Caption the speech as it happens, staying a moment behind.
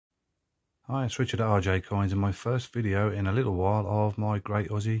Hi, it's Richard at RJ Coins, and my first video in a little while of my Great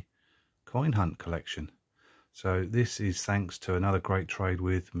Aussie Coin Hunt collection. So this is thanks to another great trade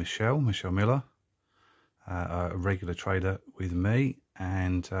with Michelle Miller, a regular trader with me,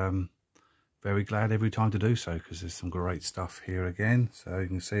 and very glad every time to do so because there's some great stuff here again. So you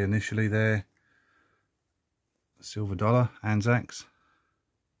can see initially there, silver dollar, ANZACs,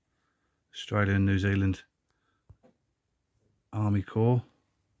 Australia and New Zealand Army Corps.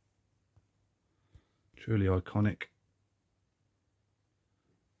 Truly iconic.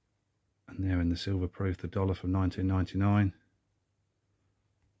 And there in the silver proof, the dollar from 1999.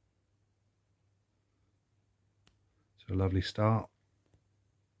 So a lovely start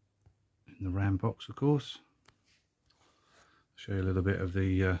in the RAM box, of course. I'll show you a little bit of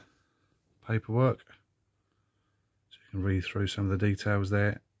the paperwork, so you can read through some of the details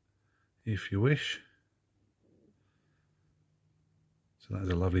there if you wish. So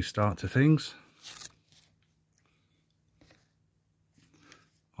that's a lovely start to things.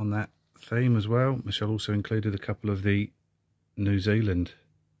 On that theme as well, Michelle also included a couple of the New Zealand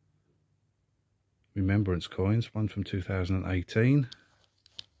remembrance coins, one from 2018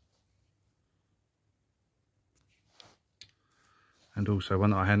 and also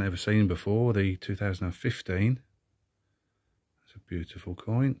one that I hadn't ever seen before, the 2015. It's a beautiful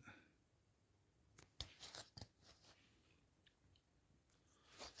coin.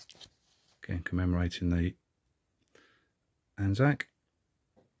 Again, commemorating the ANZAC.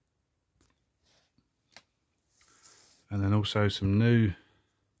 And then also some new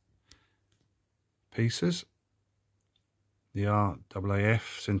pieces, the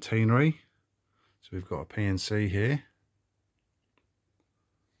RAAF centenary. So we've got a PNC here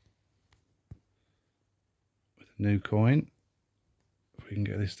with a new coin. If we can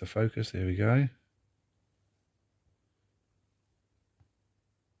get this to focus, there we go.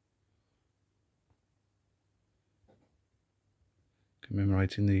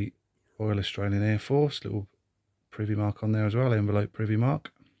 Commemorating the Royal Australian Air Force, little privy mark on there as well, envelope privy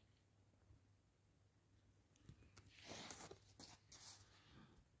mark.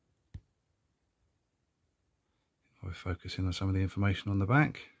 We're focusing on some of the information on the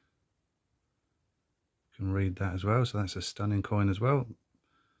back. You can read that as well, so that's a stunning coin as well.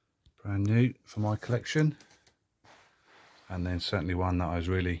 Brand new for my collection. And then certainly one that I was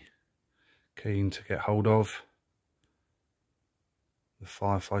really keen to get hold of. The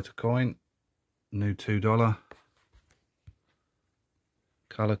Firefighter coin, new $2.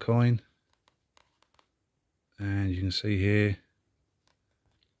 Colour coin, and you can see here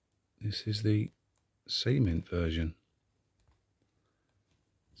this is the cement version,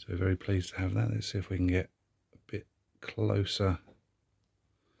 so very pleased to have that. Let's see if we can get a bit closer,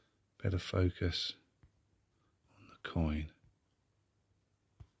 better focus on the coin.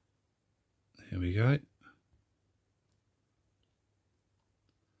 There we go.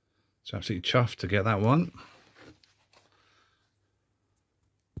 So absolutely chuffed to get that one.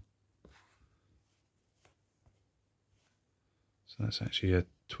 So that's actually a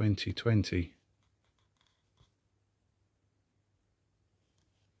 2020.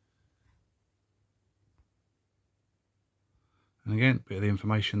 And again, a bit of the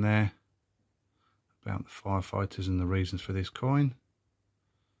information there about the firefighters and the reasons for this coin.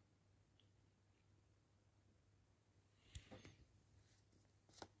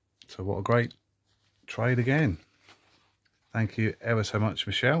 So what a great trade again. Thank you ever so much,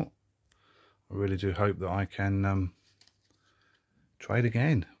 Michelle. I really do hope that I can trade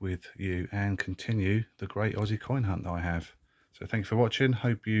again with you and continue the great Aussie coin hunt that I have. So thanks for watching.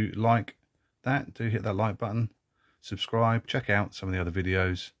 Hope you like that. Do hit that like button, subscribe, check out some of the other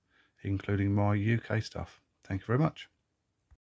videos, including my UK stuff. Thank you very much.